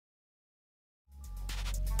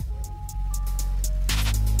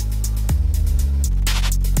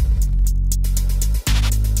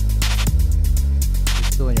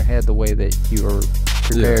the way that you were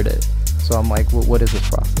prepared it. So I'm like, what is this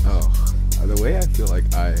process? Oh, the way I feel like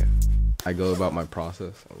I go about my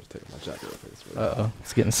process. I'm just taking my jacket off.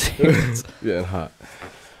 It's getting serious. Getting hot.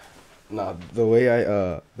 Nah, the way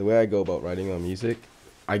I go about writing on music,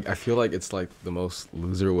 I feel like it's like the most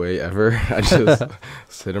loser way ever. I just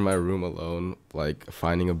sit in my room alone, like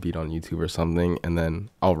finding a beat on YouTube or something, and then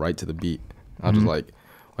I'll write to the beat. I'll just like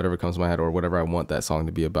whatever comes to my head or whatever I want that song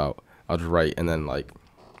to be about. I'll just write, and then like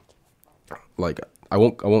I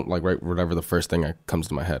won't like write whatever the first thing that comes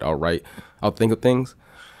to my head. I'll think of things,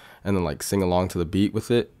 and then like sing along to the beat with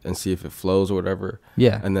it and see if it flows or whatever.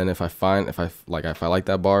 Yeah. And then if I like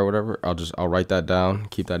that bar or whatever, I'll write that down,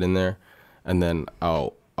 keep that in there, and then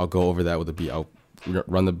I'll go over that with the beat. I'll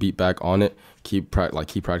run the beat back on it, keep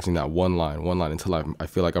practicing that one line until I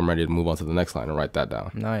feel like I'm ready to move on to the next line and write that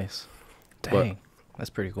down. Nice. Dang, that's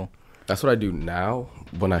pretty cool. That's what I do now.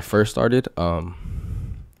 When I first started,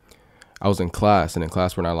 I was in class, and in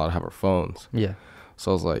class we're not allowed to have our phones. Yeah.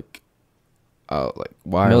 So I was like,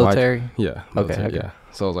 why military? Yeah. Military, okay. Yeah.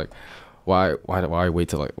 So I was like, why wait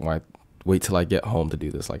till I get home to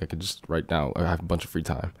do this? Like I could just write down. I have a bunch of free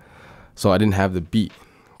time. So I didn't have the beat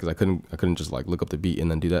because I couldn't just like look up the beat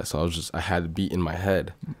and then do that. So I had the beat in my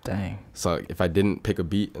head. Dang. So if I didn't pick a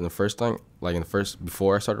beat in the first thing,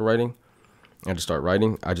 before I started writing, I just start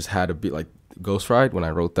writing. I just had a beat like Ghost Ride. When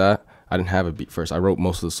I wrote that, I didn't have a beat first. I wrote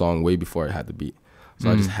most of the song way before I had the beat.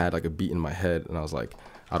 So I just had like a beat in my head, and I was like,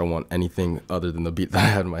 I don't want anything other than the beat that I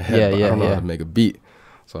had in my head. I don't know how to make a beat.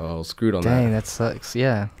 So I was screwed on that. Dang, that sucks.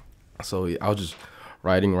 Yeah. So I was just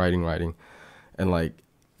writing, and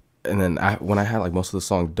then when I had like most of the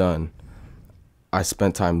song done, I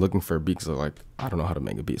spent time looking for a beat because like I don't know how to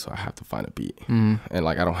make a beat, so I have to find a beat. And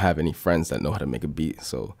like I don't have any friends that know how to make a beat,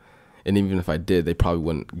 so and even if I did, they probably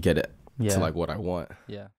wouldn't get it to like what I want.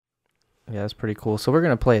 Yeah, that's pretty cool. So we're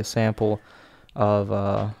gonna play a sample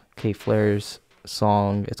of K Flair's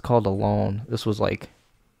song. It's called Alone. This was like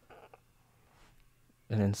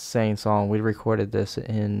an insane song. We recorded this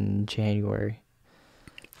in January.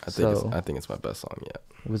 I think it's my best song yet.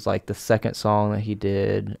 It was like the second song that he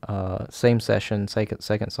did, same session,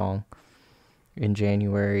 second song in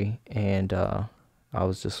January, and I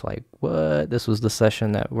was just like, what? This was the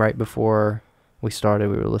session that right before we started,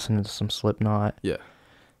 we were listening to some Slipknot. Yeah.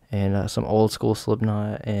 And some old school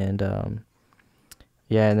Slipknot, and and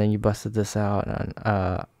then you busted this out, and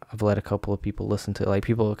I've let a couple of people listen to it. Like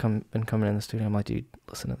people have been coming in the studio. I'm like, dude,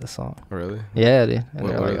 listen to this song. Really? Yeah, dude. And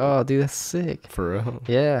they're like, oh, dude, that's sick. For real?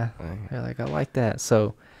 Yeah. They're like, I like that.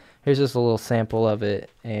 So here's just a little sample of it,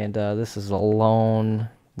 and this is Alone.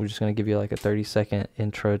 We're just gonna give you like a 30-second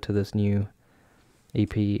intro to this new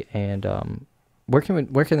EP, and where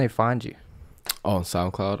can they find you? Oh, on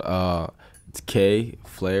SoundCloud. It's K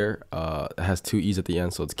Flair. It has 2 E's at the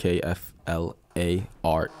end, so it's KFLAREE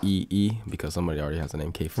because somebody already has the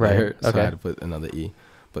name K Flair, right. so I had to put another E.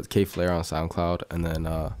 But K Flair on SoundCloud, and then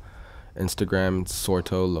Instagram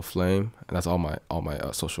Sorto La Flame, and that's all my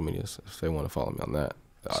social medias. If they want to follow me on that,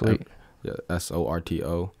 sweet.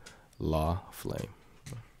 SORTO La Flame.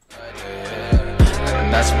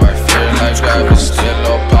 And that's my fear, like I was still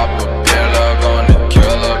open.